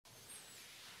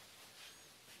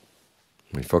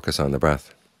We focus on the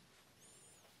breath.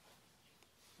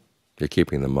 You're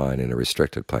keeping the mind in a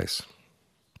restricted place.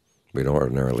 We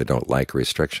ordinarily don't like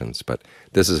restrictions, but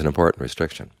this is an important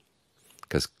restriction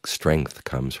because strength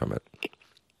comes from it.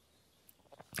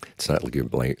 It's not like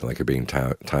you're being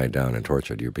tied down and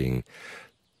tortured. You're being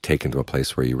taken to a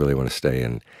place where you really want to stay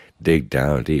and dig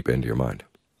down deep into your mind.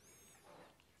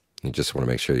 You just want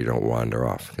to make sure you don't wander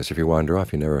off, because if you wander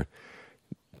off, you never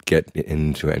get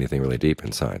into anything really deep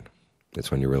inside. It's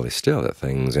when you're really still that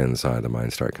things inside the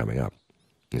mind start coming up.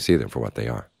 You see them for what they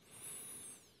are.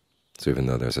 So even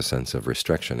though there's a sense of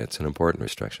restriction, it's an important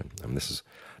restriction. I mean,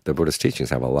 the Buddha's teachings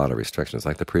have a lot of restrictions,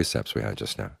 like the precepts we had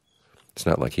just now. It's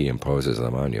not like he imposes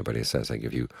them on you, but he says, like,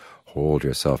 if you hold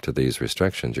yourself to these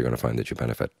restrictions, you're going to find that you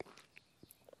benefit.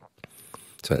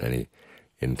 So any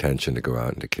intention to go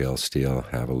out and to kill, steal,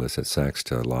 have illicit sex,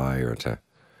 to lie, or to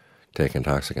take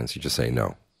intoxicants, you just say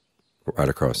no, right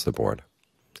across the board.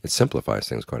 It simplifies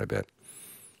things quite a bit.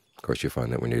 Of course, you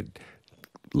find that when you're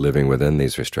living within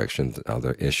these restrictions,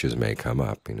 other issues may come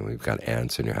up. You know, we've got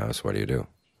ants in your house, what do you do?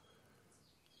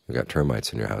 You've got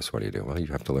termites in your house, what do you do? Well, you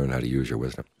have to learn how to use your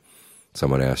wisdom.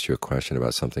 Someone asks you a question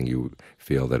about something you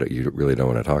feel that you really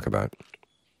don't want to talk about.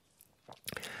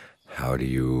 How do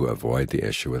you avoid the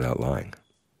issue without lying?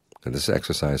 And this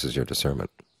exercises your discernment.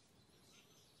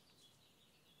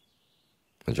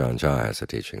 And John Jha has a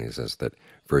teaching. He says that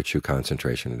virtue,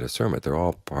 concentration, and discernment, they're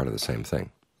all part of the same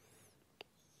thing.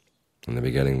 In the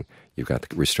beginning, you've got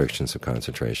the restrictions of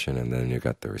concentration, and then you've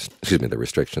got the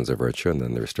restrictions of virtue, and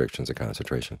then the restrictions of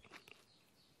concentration.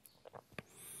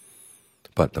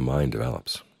 But the mind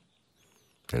develops,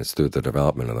 and it's through the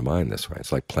development of the mind this way.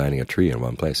 It's like planting a tree in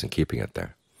one place and keeping it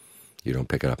there. You don't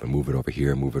pick it up and move it over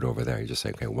here, move it over there. You just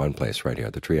say, okay, one place right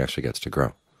here. The tree actually gets to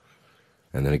grow,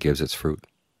 and then it gives its fruit.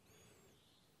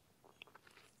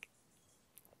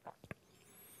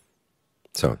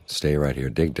 So stay right here,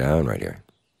 dig down right here,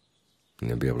 and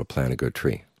you'll be able to plant a good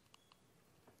tree.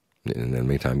 And in the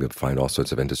meantime, you'll find all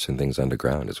sorts of interesting things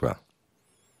underground as well.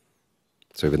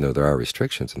 So even though there are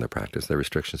restrictions in the practice, they're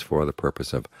restrictions for the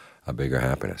purpose of a bigger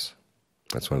happiness.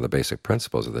 That's one of the basic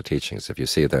principles of the teachings. If you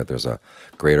see that there's a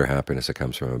greater happiness that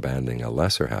comes from abandoning a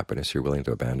lesser happiness, you're willing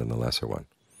to abandon the lesser one.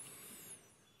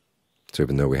 So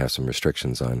even though we have some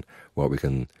restrictions on what we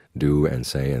can do and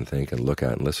say and think and look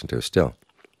at and listen to, still,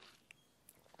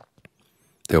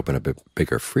 they open a bit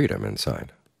bigger freedom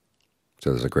inside. So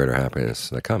there's a greater happiness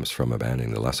that comes from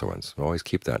abandoning the lesser ones. Always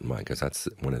keep that in mind, because that's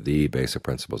one of the basic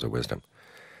principles of wisdom.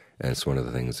 And it's one of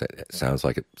the things that it sounds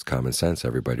like it's common sense,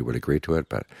 everybody would agree to it,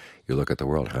 but you look at the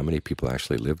world, how many people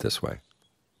actually live this way?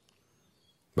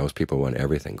 Most people want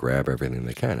everything, grab everything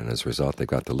they can, and as a result they've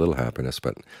got the little happiness,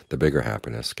 but the bigger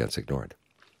happiness gets ignored.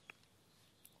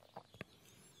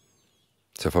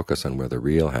 So focus on where the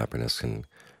real happiness can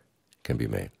be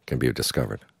made, can be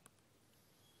discovered.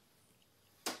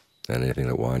 And anything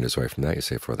that wanders away from that, you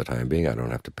say, for the time being, I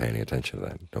don't have to pay any attention to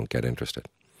that. Don't get interested.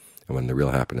 And when the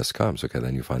real happiness comes, okay,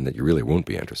 then you find that you really won't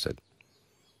be interested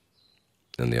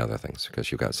in the other things,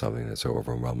 because you've got something that's so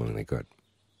overwhelmingly good.